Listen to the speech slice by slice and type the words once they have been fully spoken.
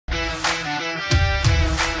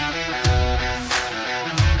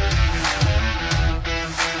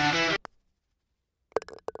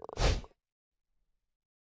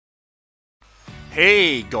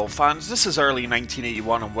Hey golf fans, this is early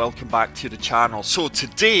 1981 and welcome back to the channel. So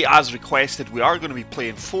today, as requested, we are going to be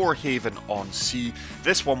playing Forehaven-on-Sea.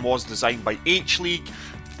 This one was designed by H-League.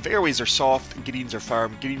 Fairways are soft, greens are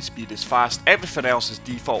firm, green speed is fast, everything else is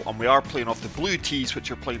default, and we are playing off the blue tees,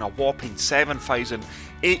 which are playing a whopping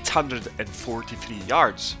 7,843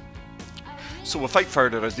 yards. So without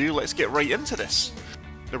further ado, let's get right into this.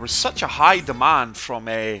 There was such a high demand from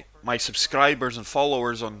my subscribers and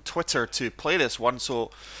followers on Twitter to play this one,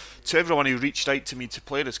 so to everyone who reached out to me to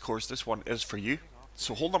play this course, this one is for you.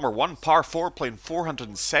 So hole number 1, par 4, playing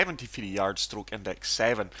 473 yards, stroke index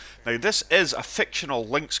 7. Now this is a fictional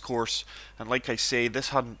links course, and like I say, this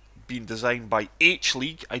hadn't been designed by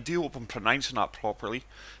H-League. I do hope I'm pronouncing that properly.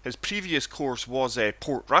 His previous course was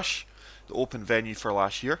Portrush, the open venue for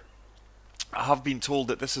last year. I have been told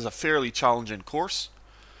that this is a fairly challenging course,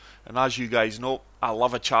 and as you guys know, I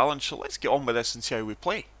love a challenge, so let's get on with this and see how we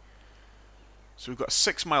play. So we've got a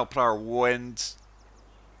 6 mile per hour wind.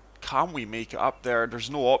 Can we make it up there?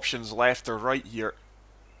 There's no options left or right here.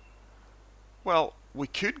 Well, we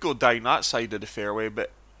could go down that side of the fairway,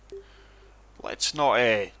 but let's not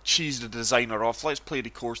cheese the designer off. Let's play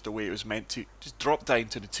the course the way it was meant to. Just drop down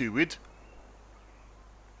to the 2 wood.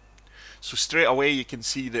 So straight away you can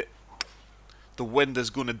see that the wind is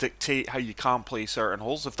going to dictate how you can play certain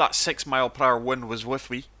holes. If that 6 mile per hour wind was with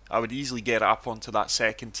me, I would easily get it up onto that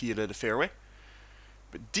second tier of the fairway.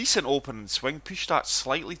 But decent opening swing, push that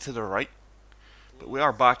slightly to the right. But we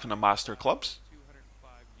are back on the master clubs.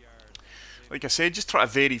 Like I said, just try to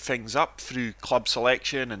vary things up through club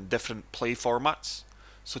selection and different play formats.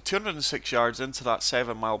 So 206 yards into that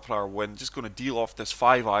 7 mile per hour wind, just going to deal off this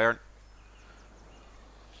 5 iron.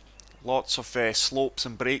 Lots of slopes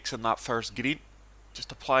and breaks in that first green.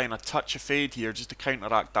 Just applying a touch of fade here just to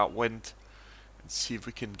counteract that wind and see if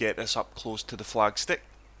we can get this up close to the flagstick.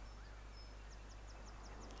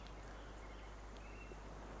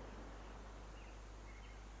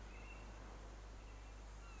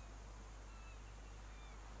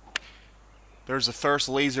 There's the first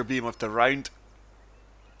laser beam of the round.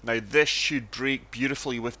 Now this should break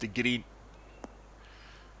beautifully with the green.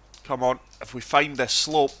 Come on, if we find this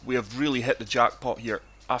slope, we have really hit the jackpot here.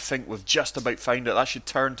 I think we've just about found it. That should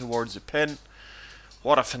turn towards the pin.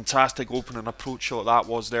 What a fantastic opening approach shot that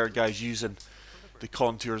was there, guys, using the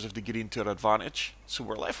contours of the green to our advantage. So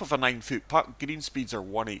we're left with a 9-foot putt. Green speeds are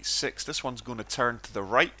 186. This one's going to turn to the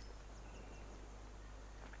right.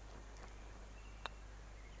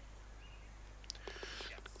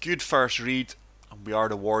 Good first read, and we are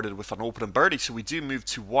rewarded with an opening birdie, so we do move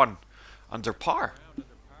to 1 under par.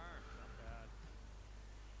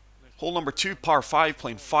 Hole number 2, par 5,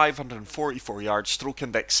 playing 544 yards, stroke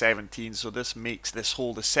index 17, so this makes this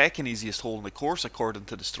hole the second easiest hole in the course according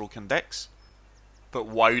to the stroke index. But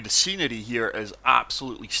wow, the scenery here is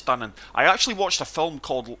absolutely stunning. I actually watched a film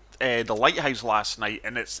called The Lighthouse last night,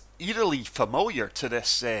 and it's eerily familiar to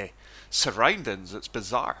this surroundings. It's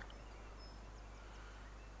bizarre.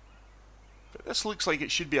 But this looks like it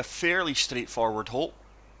should be a fairly straightforward hole,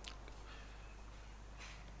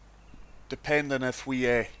 depending if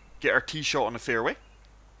we get our tee shot on the fairway.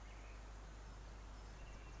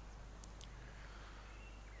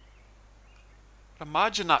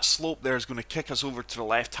 Imagine that slope there is going to kick us over to the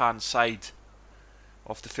left hand side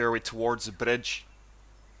of the fairway towards the bridge.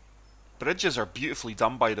 Bridges are beautifully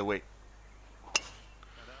done, by the way.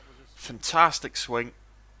 Fantastic swing.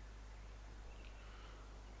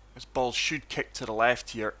 This ball should kick to the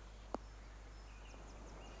left here.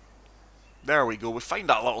 There we go. We find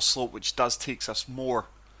that little slope which does takes us more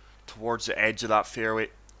towards the edge of that fairway,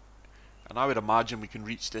 and I would imagine we can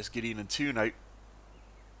reach this green in 2 now.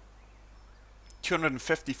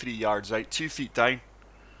 253 yards out, 2 feet down.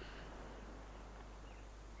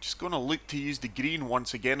 Just going to look to use the green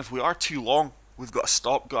once again. If we are too long, we've got a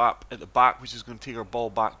stopgap at the back which is going to take our ball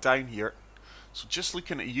back down here. So just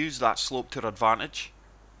looking to use that slope to our advantage.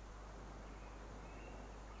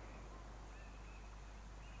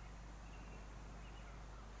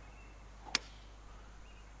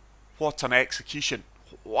 What an execution.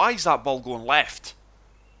 Why is that ball going left?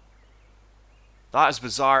 That is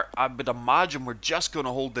bizarre. I would imagine we're just going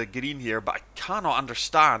to hold the green here, but I cannot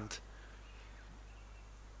understand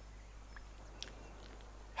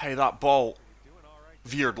how that ball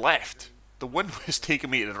veered left. The wind was taking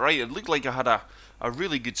me to the right. It looked like I had a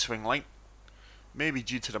really good swing line. Maybe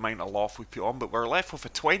due to the amount of loft we put on, but we're left with a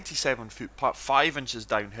 27-foot putt, 5 inches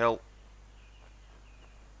downhill.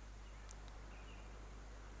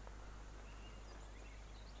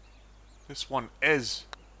 This one is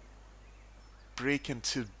breaking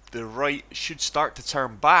to the right. It should start to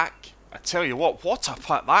turn back. I tell you what a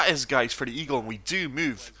putt that is, guys, for the eagle, and we do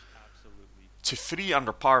move to 3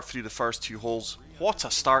 under par through the first 2 holes. What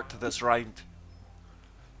a start to this round.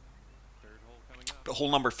 But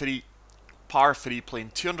hole number 3, par 3,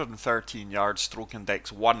 playing 213 yards, stroke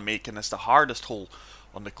index 1, making this the hardest hole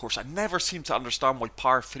on the course. I never seem to understand why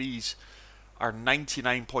par 3s are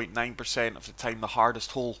 99.9% of the time the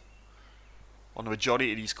hardest hole on the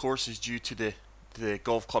majority of these courses due to the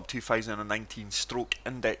Golf Club 2019 stroke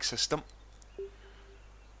index system.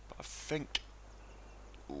 But I think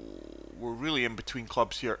we're really in between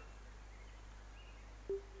clubs here.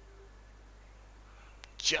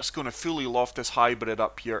 Just going to fully loft this hybrid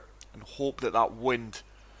up here and hope that that wind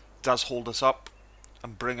does hold us up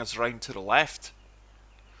and bring us round to the left.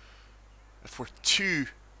 If we're too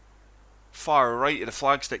far right of the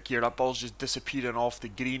flagstick here, that ball's just disappearing off the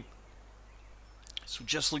green. So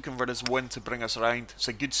just looking for this wind to bring us around. It's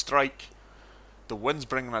a good strike. The wind's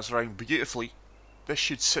bringing us around beautifully. This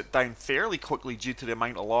should sit down fairly quickly due to the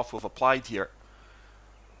amount of loft we've applied here.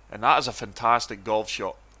 And that is a fantastic golf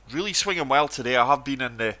shot. Really swinging well today. I have been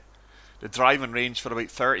in the driving range for about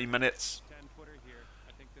 30 minutes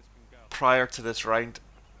prior to this round.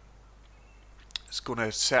 It's going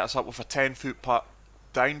to set us up with a 10-foot putt.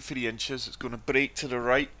 Down 3 inches. It's going to break to the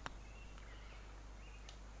right.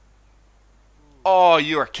 Oh,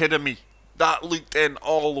 you are kidding me. That looked in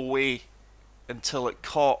all the way until it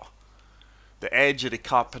caught the edge of the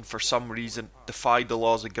cup and for some reason defied the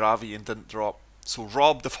laws of gravity and didn't drop. So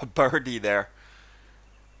robbed of a birdie there.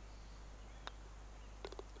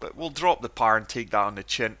 But we'll drop the par and take that on the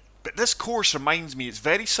chin. But this course reminds me, it's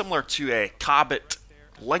very similar to Cabot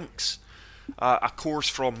Links. A course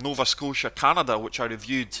from Nova Scotia, Canada, which I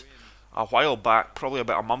reviewed a while back, probably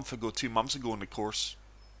about a month ago, 2 months ago in the course.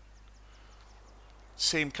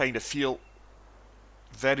 Same kind of feel,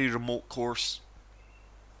 very remote course.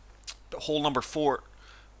 But hole number 4,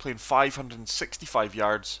 playing 565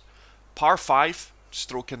 yards, par 5,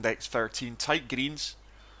 stroke index 13, tight greens.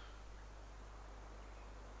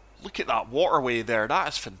 Look at that waterway there, that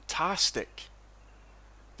is fantastic.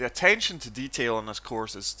 The attention to detail on this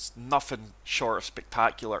course is nothing short of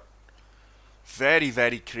spectacular. Very,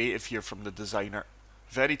 very creative here from the designer.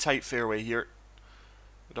 Very tight fairway here.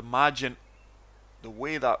 But imagine the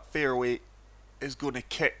way that fairway is going to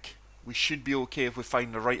kick. We should be okay if we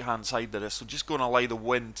find the right hand side of this. So just going to allow the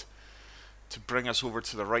wind to bring us over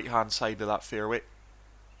to the right hand side of that fairway.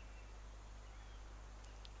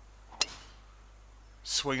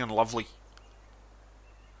 Swinging lovely.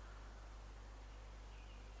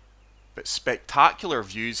 But spectacular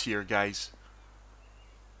views here, guys.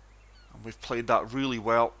 And we've played that really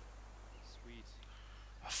well.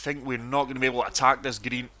 I think we're not going to be able to attack this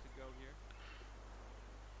green.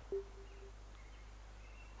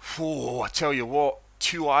 Oh, I tell you what,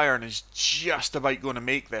 2 iron is just about going to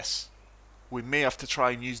make this. We may have to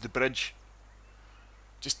try and use the bridge.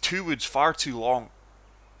 Just 2 wood's far too long.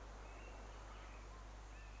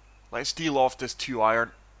 Let's deal off this 2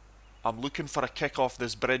 iron. I'm looking for a kick off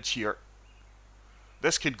this bridge here.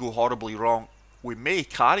 This could go horribly wrong. We may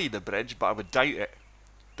carry the bridge, but I would doubt it.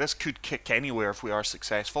 This could kick anywhere if we are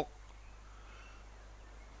successful.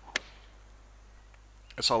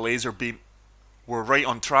 It's a laser beam. We're right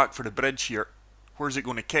on track for the bridge here. Where's it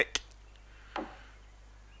going to kick?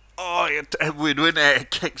 Oh, it would, wouldn't it? It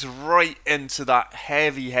kicks right into that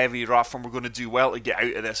heavy, heavy rough, and we're going to do well to get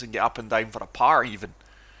out of this and get up and down for a par even.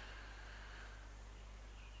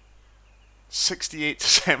 68 to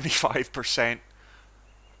 75%.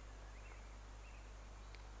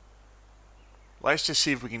 Let's just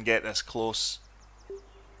see if we can get this close.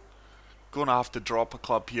 Gonna have to drop a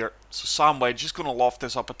club here. So Sam Wedge, just gonna loft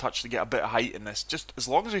this up a touch to get a bit of height in this. Just as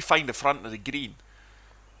long as we find the front of the green,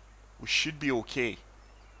 we should be okay.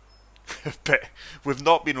 But we've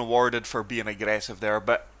not been rewarded for being aggressive there.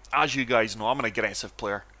 But as you guys know, I'm an aggressive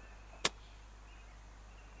player.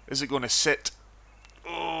 Is it gonna sit?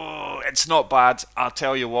 Oh, it's not bad. I'll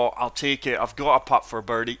tell you what, I'll take it. I've got a putt for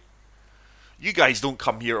birdie. You guys don't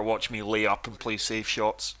come here to watch me lay up and play safe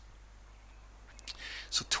shots.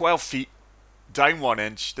 So 12 feet, down 1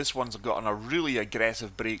 inch. This one's got a really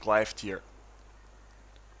aggressive break left here.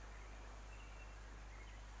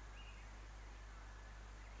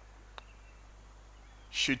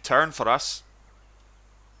 Should turn for us.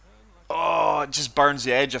 Oh, it just burns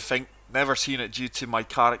the edge, I think. Never seen it due to my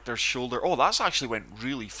character's shoulder. Oh, that's actually went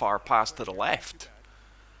really far past to the left.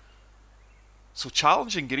 So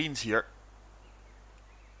challenging greens here.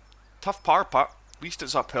 Tough par putt. At least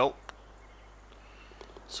it's uphill.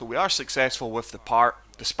 So we are successful with the par,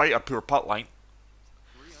 despite a poor putt line.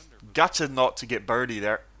 Gutted not to get birdie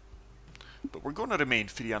there. but we're going to remain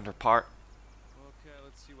 3 under par.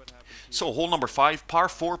 So hole number 5, par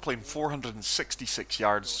 4, playing 466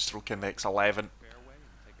 yards, stroke index 11.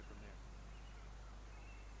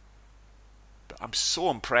 But I'm so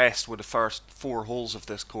impressed with the first 4 holes of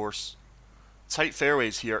this course. Tight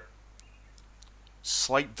fairways here.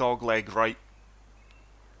 Slight dogleg right.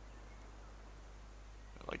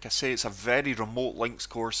 Like I say, it's a very remote links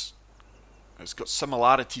course. It's got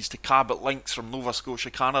similarities to Cabot Links from Nova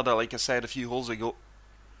Scotia, Canada, like I said a few holes ago.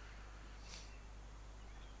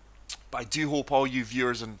 But I do hope all you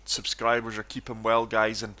viewers and subscribers are keeping well,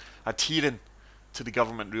 guys, and adhering to the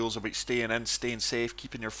government rules about staying in, staying safe,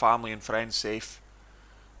 keeping your family and friends safe.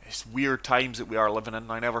 It's weird times that we are living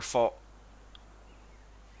in. I never thought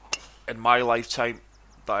in my lifetime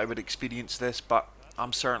that I would experience this, but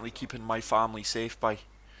I'm certainly keeping my family safe by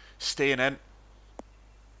staying in.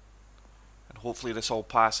 And hopefully this all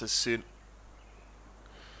passes soon.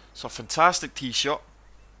 So a fantastic tee shot.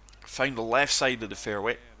 Found the left side of the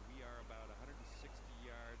fairway.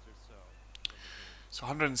 So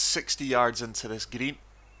 160 yards into this green.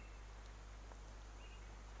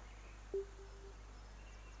 I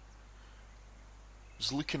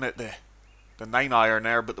was looking at the 9-iron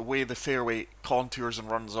there, but the way the fairway contours and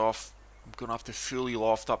runs off, I'm going to have to fully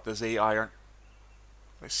loft up this 8-iron.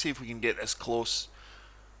 Let's see if we can get this close.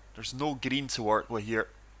 There's no green to work with here.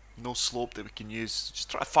 No slope that we can use.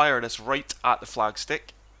 Just try to fire this right at the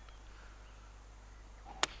flagstick.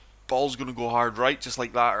 Ball's going to go hard right, just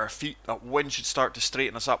like that. Our feet, that wind should start to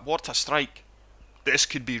straighten us up. What a strike. This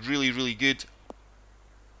could be really, really good.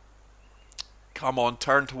 Come on,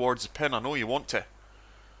 turn towards the pin. I know you want to.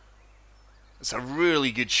 It's a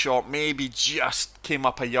really good shot. Maybe just came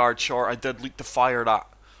up a yard short. I did look to fire that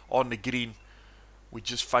on the green. We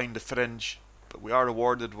just found the fringe. But we are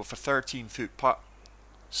rewarded with a 13-foot putt.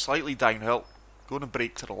 Slightly downhill. Going to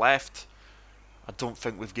break to the left. I don't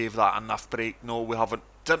think we've gave that enough break. No, we haven't.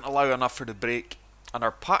 Didn't allow enough for the break. And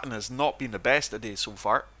our putting has not been the best today so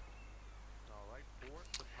far.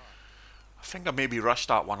 I think I maybe rushed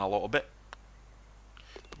that one a little bit.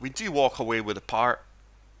 But we do walk away with a par.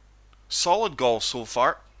 Solid golf so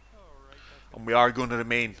far. And we are going to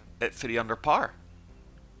remain at 3 under par.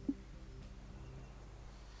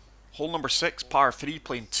 Hole number 6, par 3,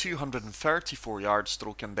 playing 234 yards,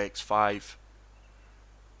 stroke index 5.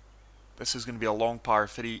 This is going to be a long par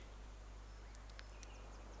 3.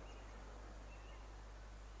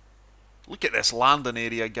 Look at this landing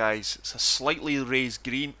area, guys. It's a slightly raised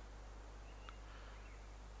green.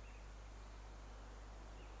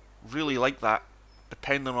 Really like that.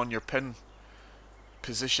 Depending on your pin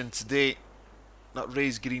position today, that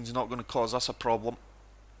raised green's not going to cause us a problem.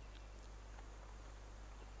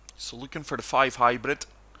 So looking for the 5 hybrid.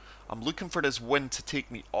 I'm looking for this wind to take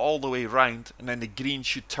me all the way round, and then the green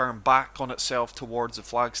should turn back on itself towards the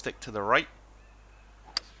flagstick to the right.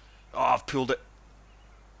 Oh, I've pulled it.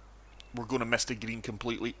 We're going to miss the green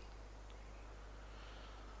completely.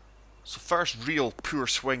 So first real poor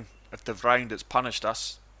swing if the round has punished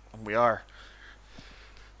us, and we are.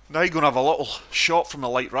 Now you're going to have a little shot from the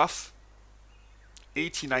light rough.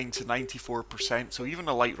 89 to 94%, so even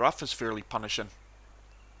the light rough is fairly punishing.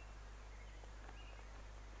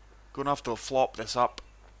 Going to have to flop this up.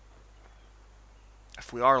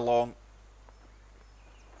 If we are long,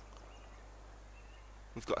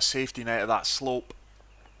 we've got a safety net of that slope,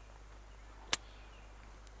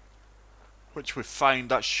 which we've found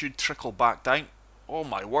that should trickle back down. Oh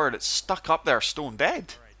my word, it's stuck up there stone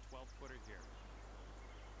dead.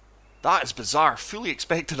 That is bizarre. Fully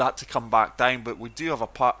expected that to come back down, but we do have a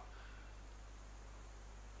putt.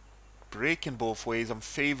 Breaking both ways. I'm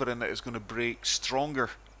favouring that it's going to break stronger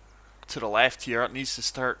to the left here. It needs to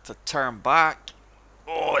start to turn back.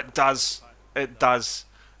 Oh, it does. It does.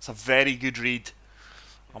 It's a very good read.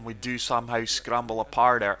 And we do somehow scramble a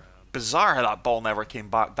par there. Bizarre how that ball never came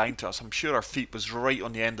back down to us. I'm sure our feet was right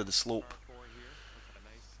on the end of the slope.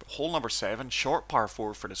 But hole number 7, short par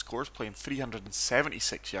 4 for this course, playing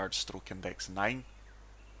 376 yards, stroke index 9.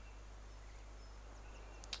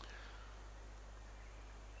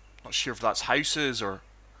 Not sure if that's houses or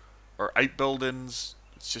outbuildings.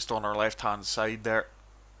 It's just on our left hand side there.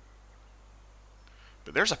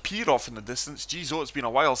 But there's a pier off in the distance. Geez, oh, it's been a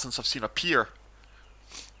while since I've seen a pier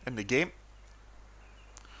in the game.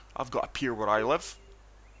 I've got a pier where I live,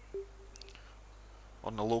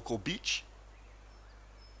 on the local beach.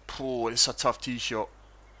 Oh, it's a tough tee shot.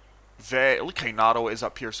 Look how narrow it is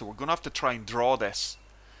up here, so we're going to have to try and draw this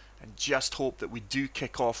and just hope that we do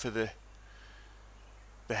kick off of the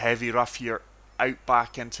heavy rough here out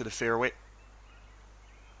back into the fairway.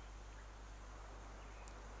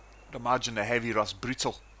 I'd imagine the heavy rough's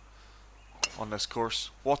brutal. on this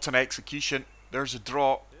course. What an execution. There's a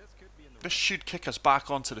draw. This should kick us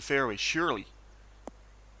back onto the fairway, surely.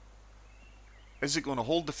 Is it going to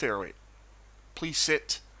hold the fairway? Please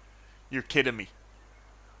sit. You're kidding me.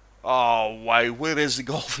 Oh, wow. Where is the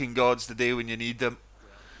golfing gods today when you need them?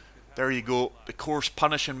 There you go. The course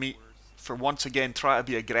punishing me for once again trying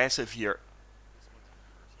to be aggressive here.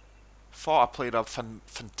 Thought I played a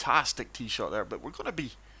fantastic tee shot there, but we're going to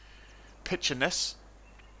be pitching this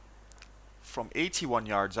from 81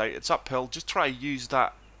 yards out. It's uphill. Just try to use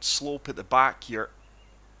that slope at the back here.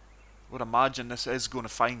 I would imagine this is going to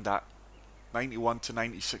find that 91 to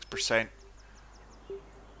 96%.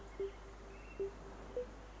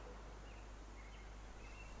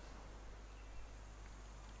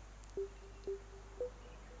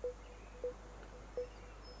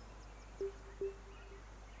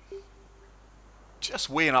 Just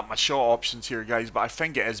weighing up my shot options here, guys, but I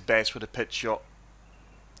think it is best with a pitch shot.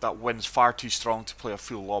 That wind's far too strong to play a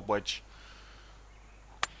full lob wedge.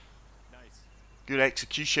 Nice. Good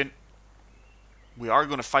execution. We are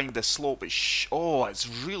going to find this slope. Oh, it's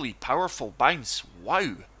really powerful bounce.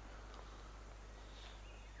 Wow.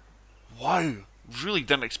 Wow. Really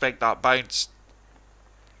didn't expect that bounce.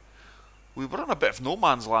 We were on a bit of no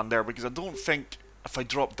man's land there because I don't think if I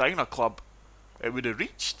dropped down a club it would have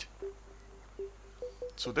reached.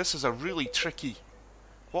 So this is a really tricky...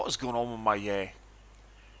 What is going on with my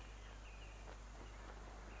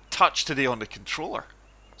touch today on the controller?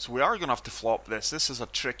 So we are going to have to flop this. This is a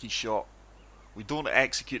tricky shot. We don't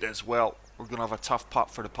execute it as well. We're going to have a tough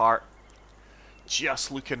putt for the par.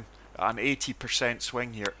 Just looking at an 80%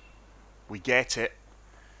 swing here. We get it.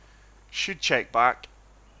 Should check back.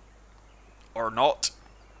 Or not.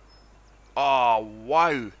 Oh,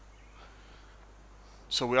 wow.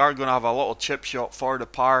 So we are going to have a little chip shot for the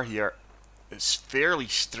par here. It's fairly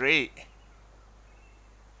straight.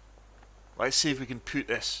 Let's see if we can put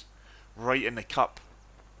this right in the cup.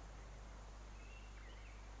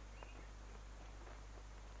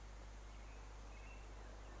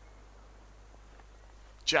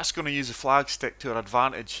 Just going to use the flag stick to our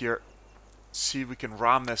advantage here. See if we can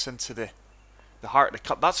ram this into the heart of the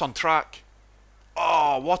cup. That's on track.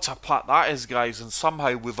 Oh, what a putt that is, guys. And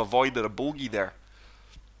somehow we've avoided a bogey there.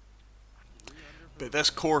 But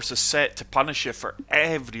this course is set to punish you for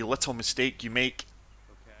every little mistake you make.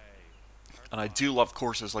 And I do love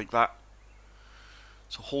courses like that.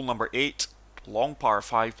 So hole number 8, long par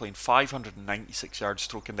 5, playing 596 yards,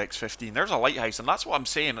 stroke index 15. There's a lighthouse, and that's what I'm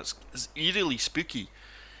saying. It's eerily spooky.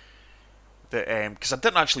 Because I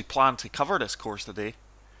didn't actually plan to cover this course today.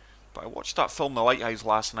 But I watched that film, The Lighthouse,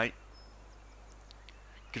 last night.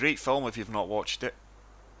 Great film if you've not watched it.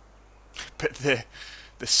 But the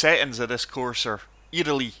settings of this course are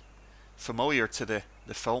eerily familiar to the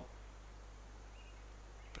film.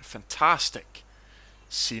 But fantastic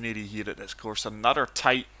scenery here at this course. Another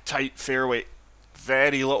tight fairway.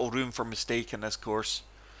 Very little room for mistake in this course.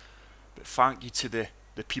 But thank you to the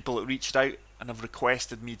people that reached out and have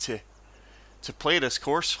requested me to play this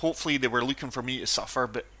course. Hopefully they were looking for me to suffer,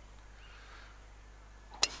 but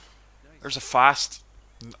there's a fast.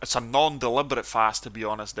 It's a non-deliberate fast, to be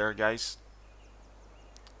honest there, guys.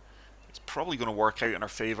 It's probably going to work out in our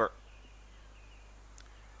favour.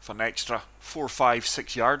 For an extra 4, 5,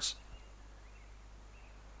 6 yards.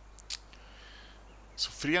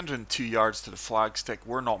 So 302 yards to the flag stick.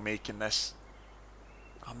 We're not making this.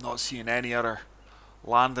 I'm not seeing any other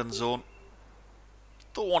landing zone.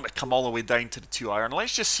 Don't want to come all the way down to the 2-iron.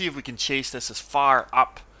 Let's just see if we can chase this as far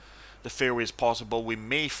up the fairway as possible. We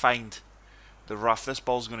may find the rough. This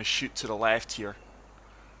ball's going to shoot to the left here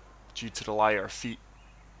due to the lie at our feet.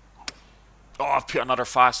 Oh, I've put another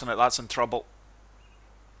fast on it. That's in trouble.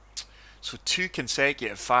 So 2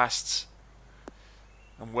 consecutive fasts,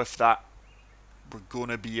 and with that we're going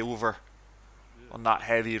to be over on that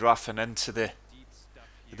heavy rough and into the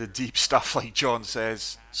deep stuff, like John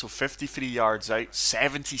says. So 53 yards out,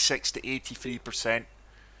 76 to 83%.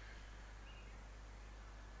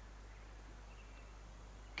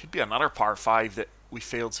 Could be another par 5 that we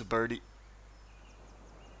failed to birdie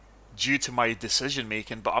due to my decision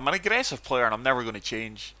making, but I'm an aggressive player and I'm never going to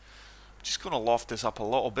change. I'm just going to loft this up a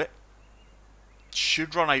little bit. It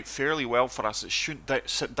should run out fairly well for us. It shouldn't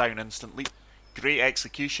sit down instantly. Great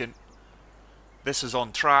execution. This is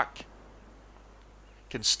on track.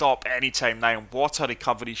 Can stop anytime now. What a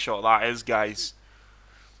recovery shot that is, guys.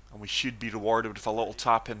 And we should be rewarded with a little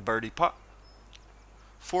tap-in birdie putt.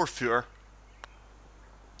 4-footer.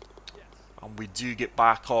 And we do get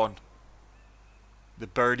back on the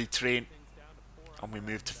birdie train. And we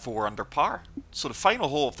move to 4 under par. So the final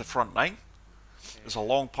hole of the front 9. There's a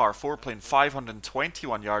long par 4 playing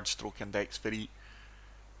 521 yards, stroke index for E.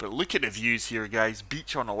 But look at the views here, guys.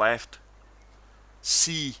 Beach on the left,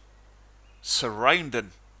 sea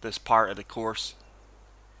surrounding this part of the course.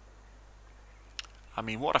 I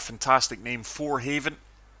mean, what a fantastic name, Forehaven.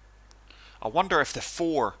 I wonder if the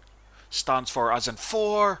 4 stands for as in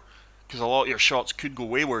 4, because a lot of your shots could go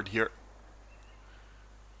wayward here.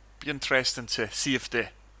 Be interesting to see if the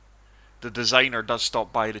designer does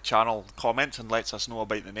stop by the channel, comments and lets us know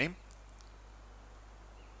about the name.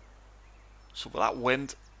 So with that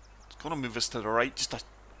wind, it's going to move us to the right. Just a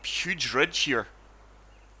huge ridge here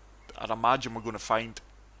that I'd imagine we're going to find.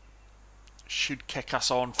 Should kick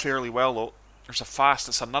us on fairly well though. There's a fast,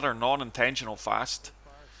 it's another non-intentional fast,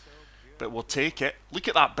 but we'll take it. Look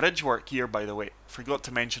at that bridge work here, by the way. Forgot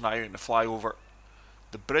to mention that out in the flyover.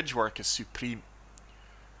 The bridge work is supreme.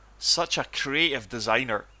 Such a creative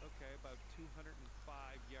designer.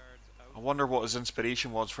 I wonder what his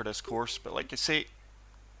inspiration was for this course, but like I say,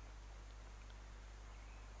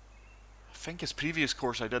 I think his previous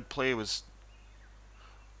course I did play was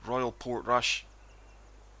Royal Portrush.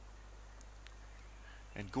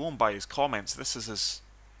 And going by his comments, this is his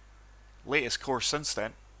latest course since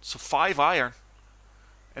then. So 5 iron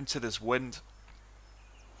into this wind.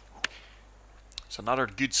 It's another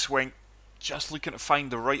good swing. Just looking to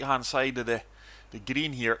find the right hand side of the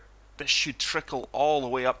green here. This should trickle all the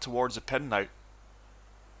way up towards the pin now.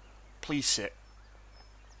 Please sit.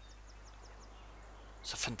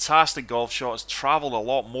 It's a fantastic golf shot. It's travelled a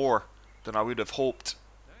lot more than I would have hoped.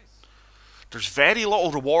 There's very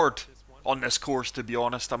little reward on this course, to be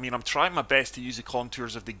honest. I mean, I'm trying my best to use the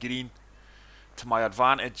contours of the green to my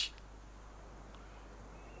advantage.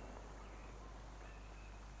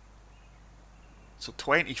 So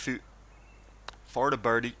 20 foot for the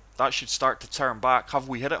birdie. That should start to turn back. Have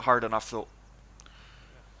we hit it hard enough though?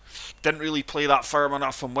 Didn't really play that firm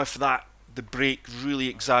enough, and with that the break really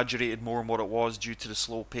exaggerated more than what it was due to the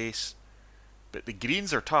slow pace. But the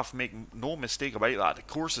greens are tough, make no mistake about that. The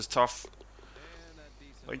course is tough.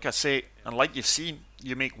 Like I say, and like you've seen,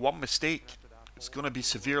 you make one mistake, it's going to be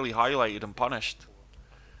severely highlighted and punished.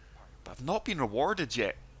 But I've not been rewarded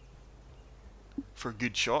yet for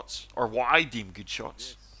good shots, or what I deem good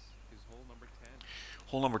shots.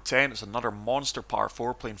 Hole number 10 is another monster par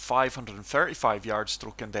 4 playing 535 yards,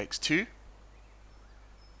 stroke index 2.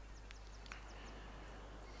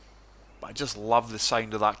 But I just love the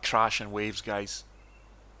sound of that crashing waves, guys.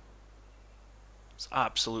 It's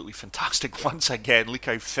absolutely fantastic. Once again, look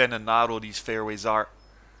how thin and narrow these fairways are.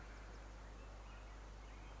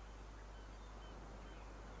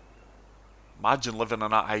 Imagine living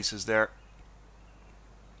in that house there.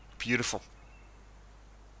 Beautiful.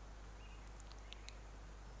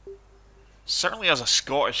 Certainly has a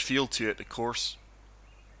Scottish feel to it, the course.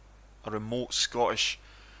 A remote Scottish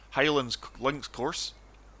Highlands links course.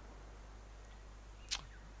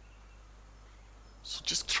 So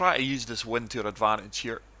just try to use this wind to your advantage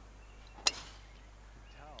here.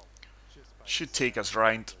 Should take us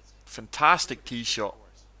round. Fantastic tee shot.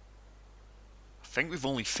 I think we've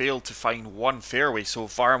only failed to find one fairway so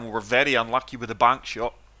far, and we were very unlucky with the bank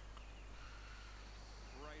shot.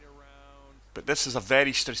 But this is a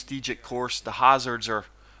very strategic course. The hazards are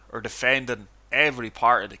defending every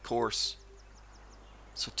part of the course.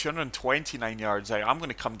 So 229 yards out. I'm going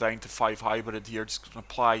to come down to 5 hybrid here. Just going to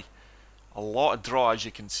apply a lot of draw, as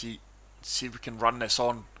you can see. See if we can run this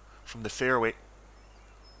on from the fairway.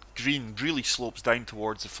 Green really slopes down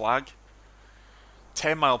towards the flag.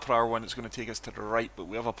 10 mile per hour wind, it's going to take us to the right, but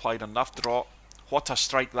we have applied enough draw. What a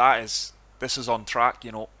strike that is. This is on track,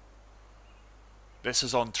 you know. This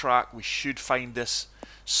is on track. We should find this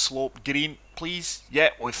slope green, please. Yeah,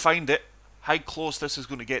 we found it. How close this is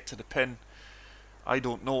going to get to the pin, I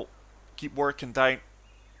don't know. Keep working down.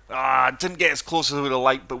 Didn't get as close as I would have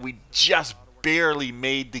liked, but we just barely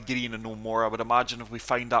made the green and no more. I would imagine if we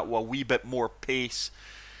find that with a wee bit more pace,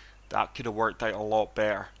 that could have worked out a lot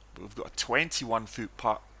better. But we've got a 21 foot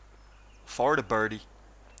putt for the birdie.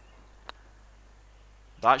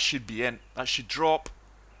 That should be in. That should drop.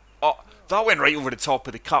 Oh, that went right over the top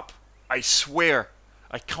of the cup. I swear.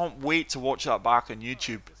 I can't wait to watch that back on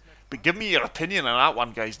YouTube. But give me your opinion on that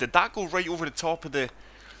one, guys. Did that go right over the top of the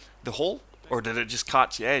hole? Or did it just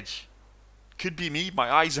catch the edge? Could be me.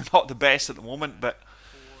 My eyes are not the best at the moment, but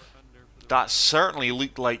that certainly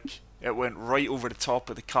looked like it went right over the top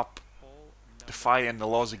of the cup, defying the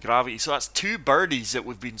laws of gravity. So that's 2 birdies that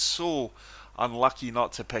we've been so unlucky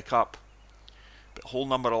not to pick up. But hole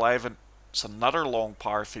number 11, it's another long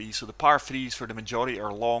par 3. So the par 3s for the majority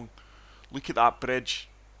are long. Look at that bridge.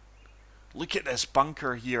 Look at this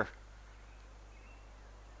bunker here.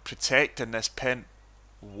 protecting this pin.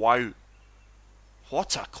 Wow.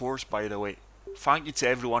 What a course, by the way. Thank you to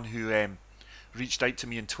everyone who reached out to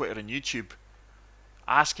me on Twitter and YouTube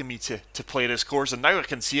asking me to play this course, and now I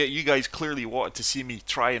can see it. You guys clearly wanted to see me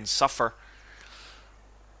try and suffer.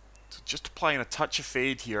 So just applying a touch of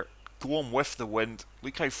fade here, going with the wind.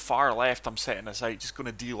 Look how far left I'm setting this out. Just going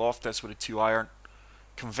to deal off this with a 2-iron.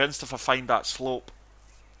 Convinced if I find that slope,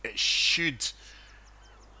 it should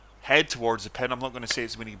head towards the pin. I'm not going to say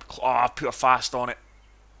it's going to be... Oh, I put a fast on it.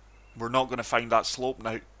 We're not going to find that slope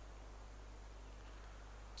now.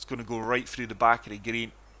 It's going to go right through the back of the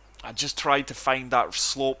green. I just tried to find that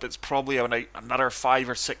slope. It's probably another 5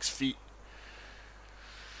 or 6 feet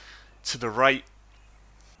to the right.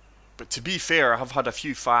 But to be fair, I've had a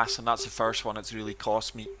few fasts, and that's the first one it's really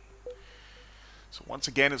cost me. So once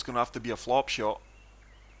again, it's going to have to be a flop shot.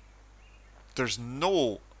 There's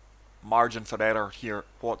no margin for error here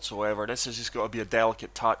whatsoever. This has just got to be a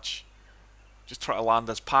delicate touch. Just try to land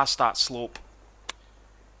this past that slope.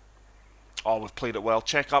 Oh, we've played it well.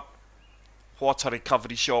 Check up. What a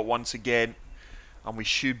recovery shot once again. And we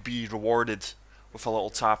should be rewarded with a little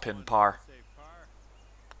tap in par.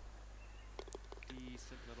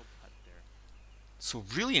 So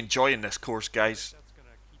really enjoying this course, guys.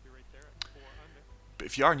 But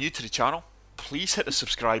if you are new to the channel, please hit the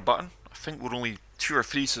subscribe button. I think we're only 2 or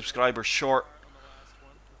 3 subscribers short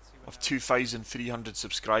of 2,300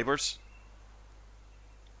 subscribers.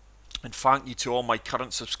 And thank you to all my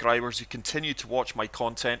current subscribers who continue to watch my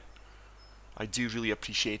content. I do really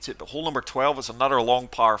appreciate it. But hole number 12 is another long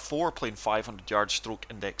par 4, playing 500 yards, stroke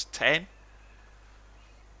index 10.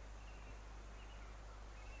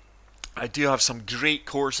 I do have some great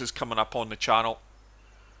courses coming up on the channel.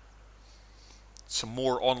 Some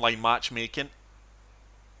more online matchmaking.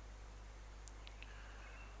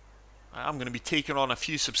 I'm going to be taking on a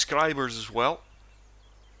few subscribers as well.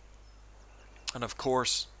 And of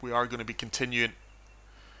course, we are going to be continuing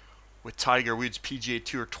with Tiger Woods PGA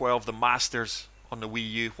Tour 12, the Masters on the Wii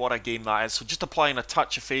U. What a game that is. So just applying a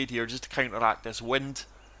touch of fade here just to counteract this wind.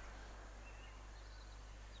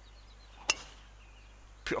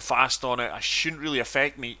 Put a fast on it. It shouldn't really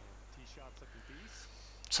affect me.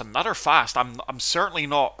 It's another fast. I'm certainly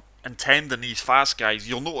not intending these fast, guys.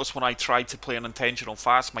 You'll notice when I try to play an intentional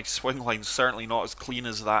fast, my swing line's certainly not as clean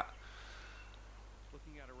as that.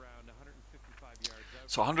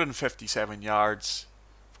 So 157 yards.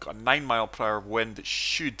 We've got a 9-mile-per-hour wind that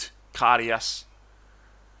should carry us.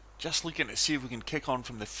 Just looking to see if we can kick on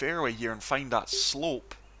from the fairway here and find that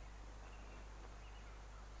slope.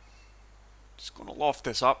 Just going to loft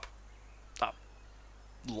this up. That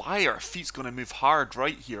liar feet's going to move hard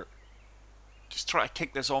right here. Just try to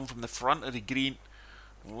kick this on from the front of the green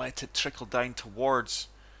and let it trickle down towards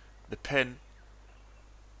the pin.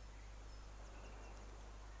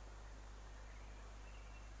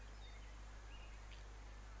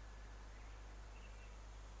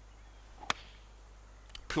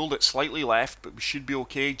 Pulled it slightly left, but we should be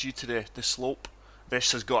okay due to the slope.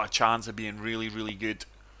 This has got a chance of being really, really good.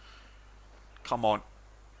 Come on.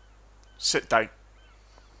 Sit down.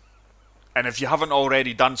 And if you haven't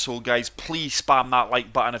already done so, guys, please spam that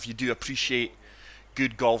like button if you do appreciate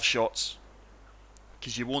good golf shots.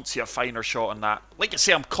 Because you won't see a finer shot than that. Like I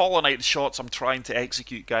say, I'm calling out the shots I'm trying to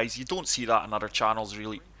execute, guys. You don't see that on other channels,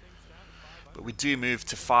 really. But we do move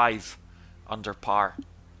to 5 under par.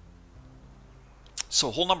 So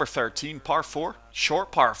hole number 13, par 4.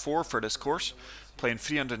 Short par 4 for this course. Playing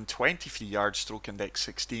 323 yards, stroke index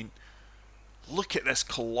 16. Look at this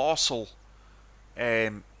colossal...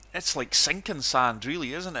 it's like sinking sand,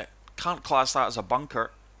 really, isn't it? Can't class that as a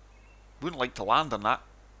bunker. Wouldn't like to land on that.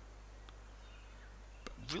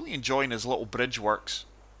 But really enjoying his little bridge works.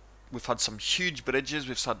 We've had some huge bridges,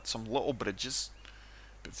 we've had some little bridges.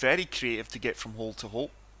 But very creative to get from hole to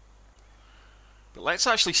hole. But let's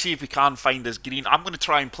actually see if we can find this green. I'm going to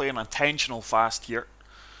try and play an intentional fast here.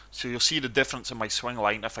 So you'll see the difference in my swing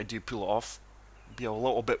line if I do pull it off. It'll be a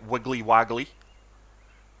little bit wiggly waggly.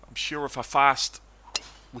 I'm sure with a fast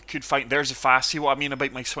we could find... There's a fast. See what I mean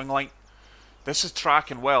about my swing line? This is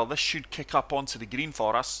tracking well. This should kick up onto the green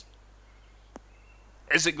for us.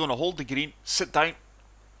 Is it going to hold the green? Sit down.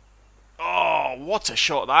 Oh, what a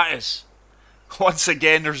shot that is. Once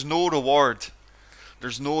again, there's no reward.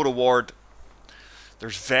 There's no reward.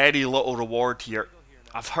 There's very little reward here.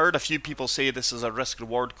 I've heard a few people say this is a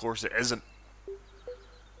risk-reward course. It isn't.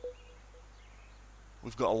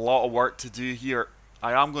 We've got a lot of work to do here.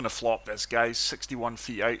 I am going to flop this, guys. 61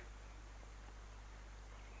 feet out.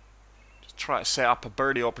 Just try to set up a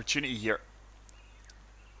birdie opportunity here.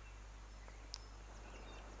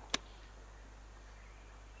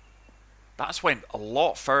 That's went a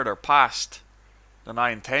lot further past than I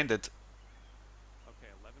intended.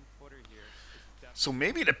 Okay, 11 footer here. So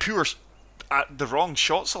maybe the wrong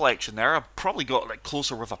shot selection there. I probably got like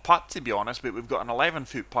closer with a putt, to be honest, but we've got an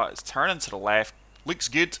 11-foot putt. It's turning to the left. Looks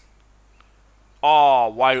good. Oh,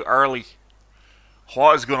 wow, early.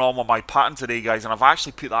 What is going on with my putting today, guys? And I've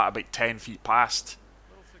actually put that about 10 feet past.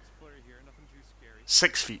 Little 6 footer here, nothing too scary.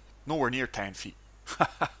 6 feet. Nowhere near 10 feet.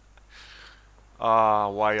 Ah,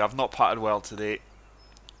 wow, I've not putted well today.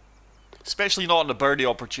 Especially not on the birdie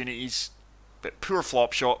opportunities. But poor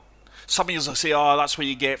flop shot. Some of you will say, oh, that's what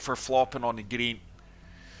you get for flopping on the green.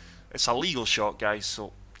 It's a legal shot, guys,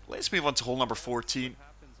 so let's move on to hole number 14. What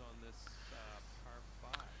happens on this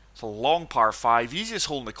par 5? It's a long par 5. Easiest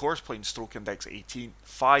hole in the course, playing stroke index 18.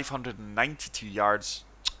 592 yards.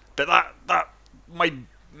 But my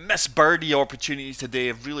missed birdie opportunities today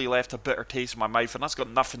have really left a bitter taste in my mouth, and that's got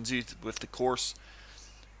nothing to do with the course.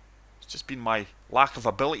 It's just been my lack of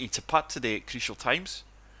ability to putt today at crucial times.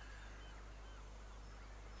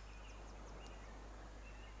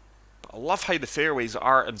 I love how the fairways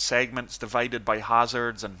are in segments divided by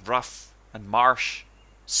hazards and rough and marsh,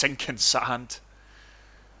 sinking sand.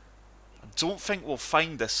 I don't think we'll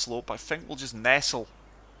find this slope. I think we'll just nestle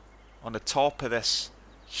on the top of this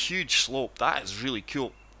huge slope. That is really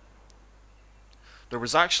cool. There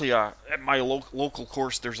was actually at my local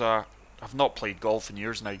course, I've not played golf in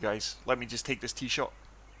years now, guys. Let me just take this tee shot.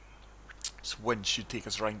 This wind should take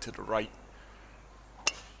us round to the right.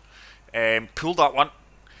 Pulled that one.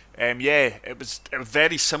 Yeah, it was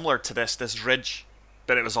very similar to this ridge,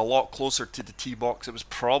 but it was a lot closer to the tee box. It was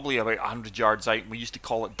probably about 100 yards out, and we used to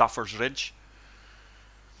call it Duffer's Ridge.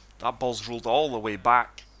 That ball's rolled all the way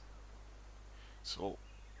back. So,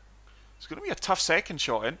 it's going to be a tough second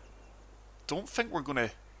shot in. Don't think we're going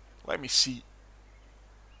to... Let me see.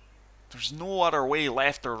 There's no other way,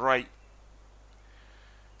 left or right.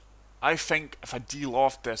 I think if I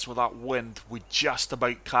de-loft this with that wind, we just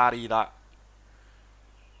about carry that.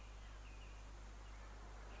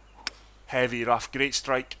 Heavy rough, great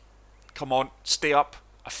strike. Come on, stay up.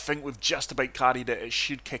 I think we've just about carried it. It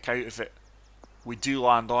should kick out of it. We do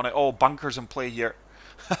land on it. Oh, bunkers in play here.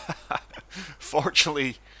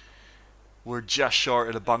 Fortunately, we're just short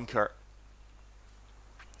of the bunker.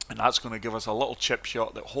 And that's going to give us a little chip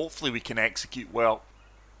shot that hopefully we can execute well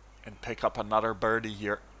and pick up another birdie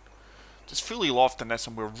here. Just fully lofting this,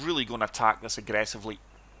 and we're really going to attack this aggressively.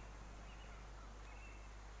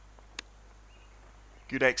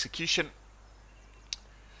 Good execution.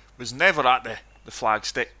 Was never at the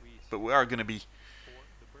flagstick, but we are going to be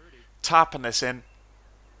tapping this in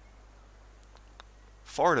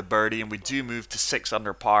for the birdie, and we do move to 6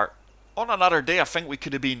 under par. On another day, I think we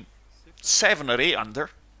could have been 7 or 8 under.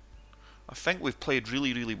 I think we've played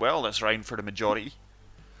really, really well this round for the majority.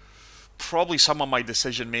 Probably some of my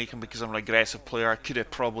decision making, because I'm an aggressive player, I could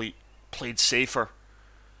have probably played safer.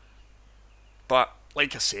 But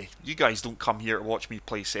like I say, you guys don't come here to watch me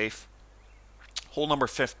play safe. Hole number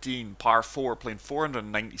 15, par 4, playing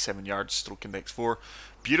 497 yards, stroke index 4.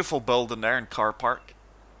 Beautiful building there in car park.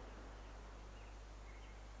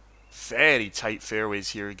 Very tight fairways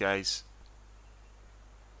here, guys.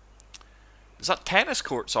 Is that tennis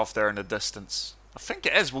courts off there in the distance? I think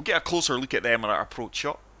it is. We'll get a closer look at them on our approach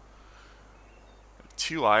shot.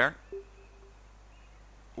 2 iron.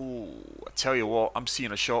 Oh, I tell you what, I'm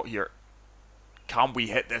seeing a shot here. Can we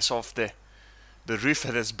hit this off the roof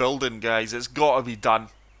of this building, guys? It's got to be done.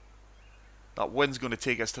 That wind's going to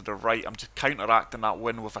take us to the right. I'm just counteracting that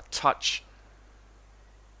wind with a touch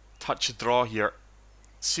of draw here.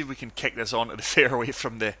 Let's see if we can kick this onto the fairway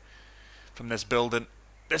from this building.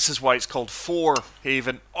 This is why it's called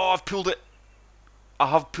Forehaven. Oh, I've pulled it. I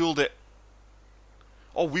have pulled it.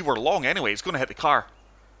 Oh, we were long anyway. It's going to hit the car.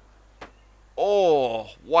 Oh,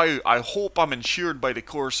 wow. I hope I'm insured by the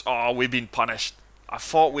course. Oh, we've been punished. I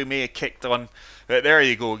thought we may have kicked on. But there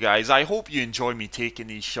you go, guys. I hope you enjoy me taking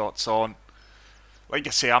these shots on. Like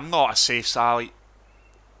I say, I'm not a safe Sally.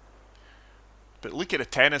 But look at the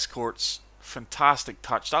tennis courts. Fantastic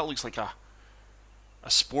touch. That looks like a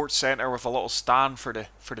sports centre with a little stand for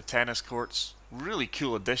the tennis courts. Really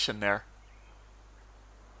cool addition there.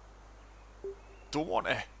 Don't want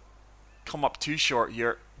to come up too short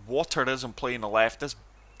here. Water isn't playing the left. This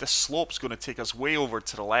slope's going to take us way over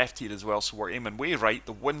to the left here as well, so we're aiming way right.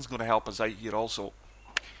 The wind's going to help us out here also.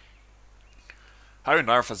 How on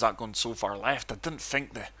earth has that gone so far left? I didn't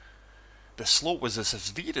think the slope was as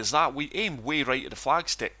severe as that. We aimed way right at the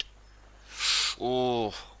flagstick.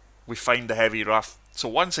 Oh, we find the heavy rough. So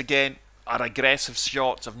once again, our aggressive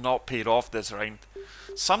shots have not paid off this round.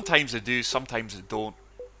 Sometimes they do, sometimes they don't.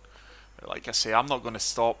 But like I say, I'm not going to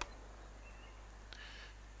stop.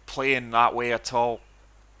 playing that way at all.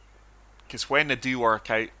 Because when they do work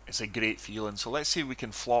out, it's a great feeling. So let's see if we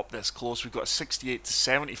can flop this close. We've got a 68 to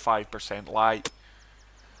 75% lie.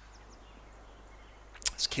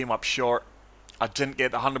 This came up short. I didn't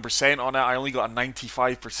get the 100% on it. I only got a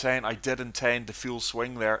 95%. I did intend the full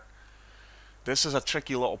swing there. This is a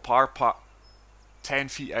tricky little par putt. 10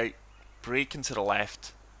 feet out. Breaking to the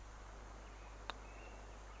left.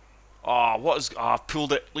 Oh, what is... Oh, I've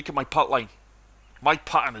pulled it. Look at my putt line. My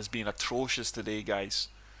putting has been atrocious today, guys.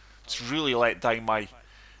 It's really let down my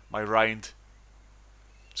round.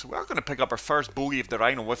 So we're going to pick up our first bogey of the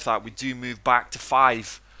round, and with that we do move back to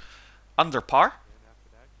 5 under par.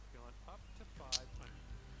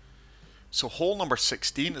 So hole number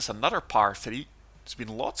 16 is another par 3. There's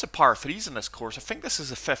been lots of par 3s in this course. I think this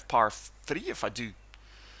is the 5th par 3 if I do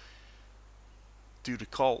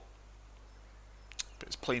recall. But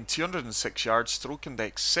it's playing 206 yards, stroke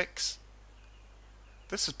index 6.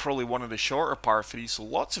 This is probably one of the shorter par 3s, so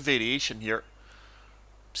lots of variation here.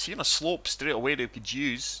 Seeing a slope straight away that we could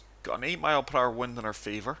use. Got an 8 mile per hour wind in our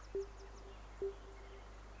favour.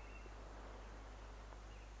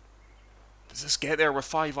 Does this get there with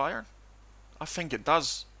 5 iron? I think it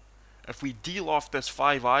does. If we deal off this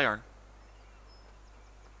 5 iron,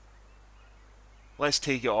 let's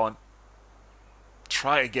take it on.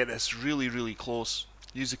 Try to get this really, really close.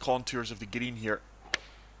 Use the contours of the green here.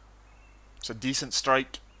 It's a decent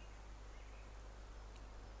strike.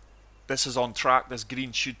 This is on track. This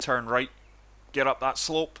green should turn right. Get up that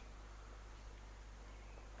slope.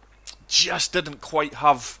 Just didn't quite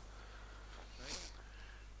have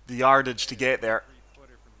the yardage to get there.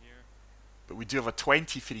 But we do have a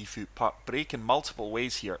 23-foot putt. Breaking multiple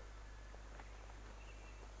ways here.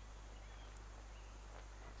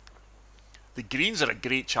 The greens are a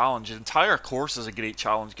great challenge. The entire course is a great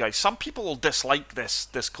challenge, guys. Some people will dislike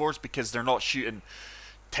this course because they're not shooting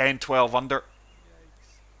 10, 12 under.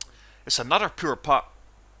 It's another poor putt.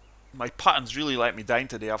 My putting's really let me down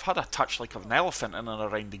today. I've had a touch like of an elephant in and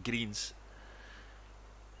around the greens.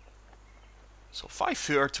 So 5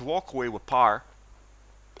 footer to walk away with par,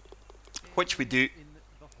 which we do.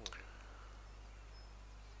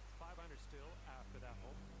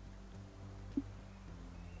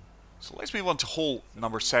 So let's move on to hole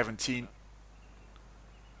number 17.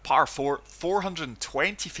 Par 4,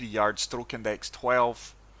 423 yards, stroke index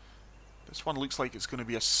 12. This one looks like it's going to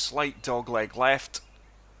be a slight dogleg left.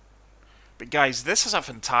 But guys, this is a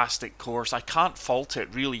fantastic course. I can't fault it,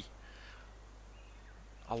 really.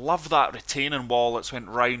 I love that retaining wall that's went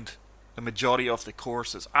round the majority of the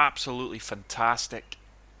course. It's absolutely fantastic.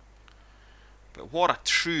 But what a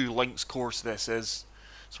true links course this is.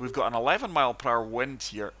 So we've got an 11 mile per hour wind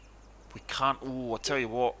here. We can't... Oh, I'll tell you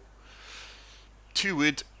what. 2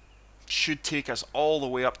 wood should take us all the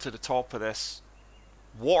way up to the top of this.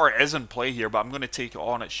 Water is in play here, but I'm going to take it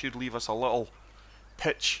on. It should leave us a little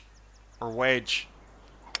pitch or wedge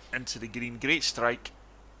into the green. Great strike.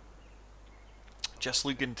 Just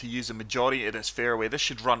looking to use the majority of this fairway. This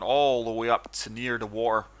should run all the way up to near the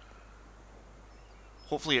water.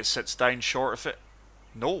 Hopefully it sits down short of it.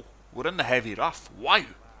 No, we're in the heavy rough. Wow.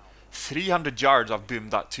 300 yards I've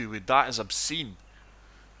boomed that 2 wood. That is obscene.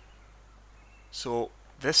 So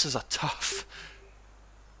this is a tough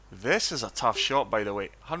shot, by the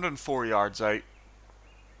way. 104 yards out,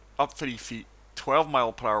 up 3 feet, 12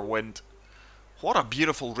 mile per hour wind. What a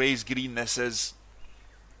beautiful raised green this is.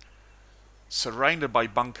 Surrounded by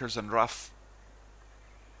bunkers and rough.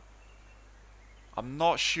 I'm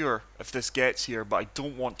not sure if this gets here, but I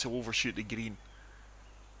don't want to overshoot the green.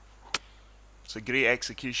 It's a great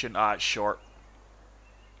execution. Ah, it's short.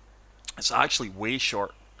 It's actually way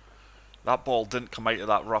short. That ball didn't come out of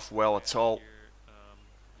that rough well at all.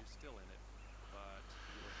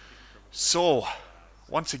 So,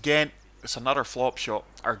 once again, it's another flop shot.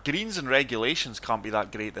 Our greens and regulations can't be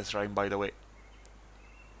that great this round, by the way.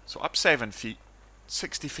 So up 7 feet,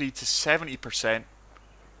 63 to 70%.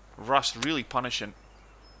 Rust really punishing.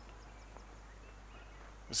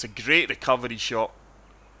 It's a great recovery shot.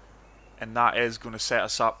 And that is going to set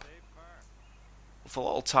us up with a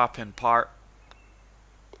little tap in par.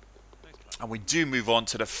 And we do move on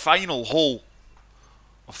to the final hole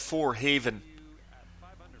of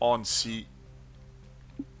Forehaven-on-Sea.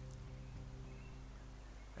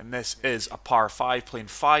 And this is a par 5 playing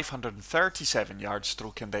 537 yards,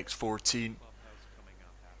 stroke index 14.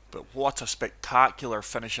 But what a spectacular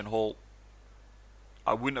finishing hole.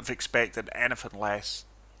 I wouldn't have expected anything less.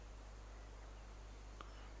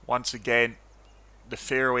 Once again, the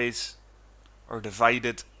fairways are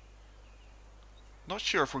divided. Not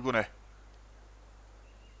sure if we're going to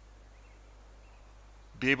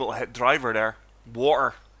be able to hit driver there.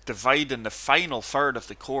 Water dividing the final third of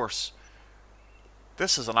the course.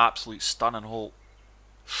 This is an absolute stunning hole.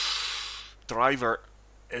 Driver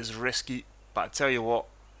is risky, but I tell you what,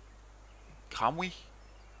 can we?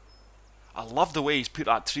 I love the way he's put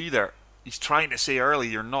that tree there. He's trying to say early,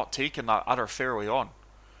 you're not taking that other fairway on.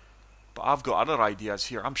 But I've got other ideas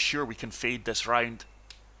here. I'm sure we can fade this round.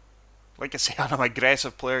 Like I say, I'm an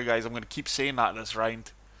aggressive player, guys. I'm going to keep saying that this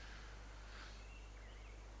round.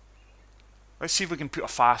 Let's see if we can put a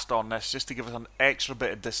fast on this, just to give us an extra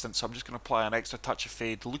bit of distance. So I'm just going to apply an extra touch of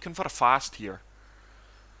fade. Looking for a fast here.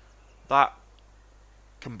 That,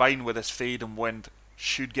 combined with this fade and wind,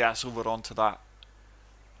 should get us over onto that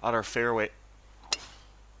other fairway.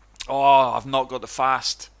 Oh, I've not got the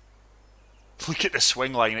fast. Look at the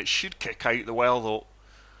swing line. It should kick out the well, though.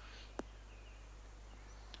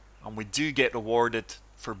 And we do get rewarded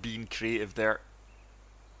for being creative there.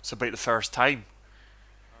 It's about the first time.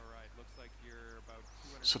 Alright, looks like you're about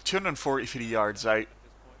 200. So 243 yards out.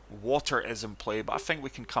 Water is in play, but I think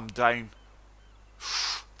we can come down.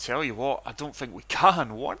 Tell you what, I don't think we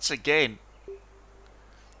can. Once again,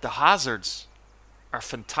 the hazards are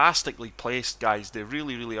fantastically placed, guys. They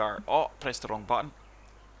really, really are. Oh, pressed the wrong button.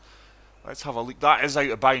 Let's have a look. That is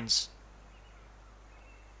out of bounds.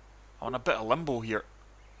 I'm on a bit of limbo here.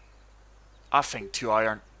 I think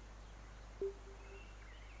 2-iron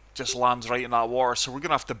just lands right in that water. So we're going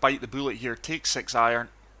to have to bite the bullet here. Take 6-iron.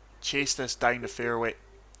 Chase this down the fairway.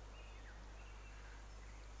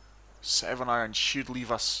 7-iron should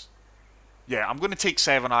leave us. Yeah, I'm going to take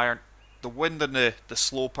 7-iron. The wind and the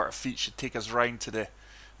slope at our feet should take us round to the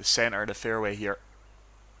centre of the fairway here.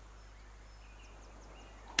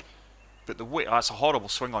 But the way, that's a horrible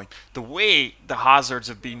swing line. The way the hazards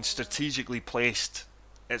have been strategically placed,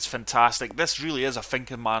 it's fantastic. This really is a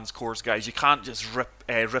thinking man's course, guys. You can't just rip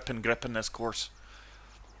and grip in this course.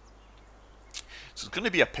 So it's going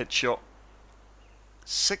to be a pitch shot.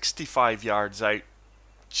 65 yards out.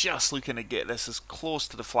 Just looking to get this as close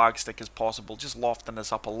to the flagstick as possible. Just lofting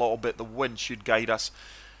this up a little bit. The wind should guide us.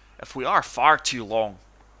 If we are far too long,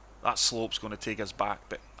 that slope's going to take us back.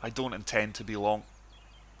 But I don't intend to be long.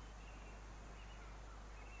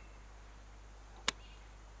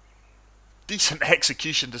 Decent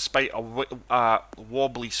execution despite a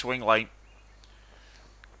wobbly swing line.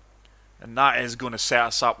 And that is going to set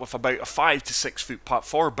us up with about a 5 to 6 foot putt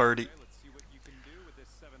for birdie. Okay, let's see what you can do with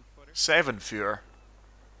this 7-footer. 7-footer.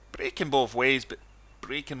 Breaking both ways, but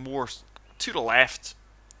breaking more to the left.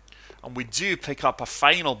 And we do pick up a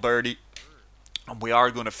final birdie. And we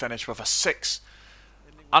are going to finish with a 6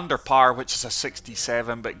 under par, which is a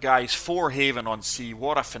 67. But guys, Forehaven-on-Sea,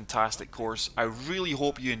 what a fantastic course. I really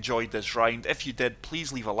hope you enjoyed this round. If you did,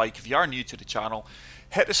 please leave a like. If you are new to the channel,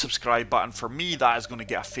 hit the subscribe button. For me, that is going to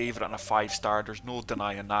get a favourite and a 5-star. There's no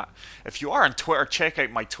denying that. If you are on Twitter, check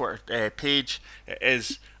out my Twitter page. It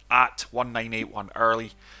is at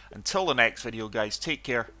 1981early. Until the next video, guys, take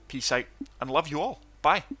care, peace out, and love you all.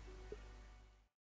 Bye.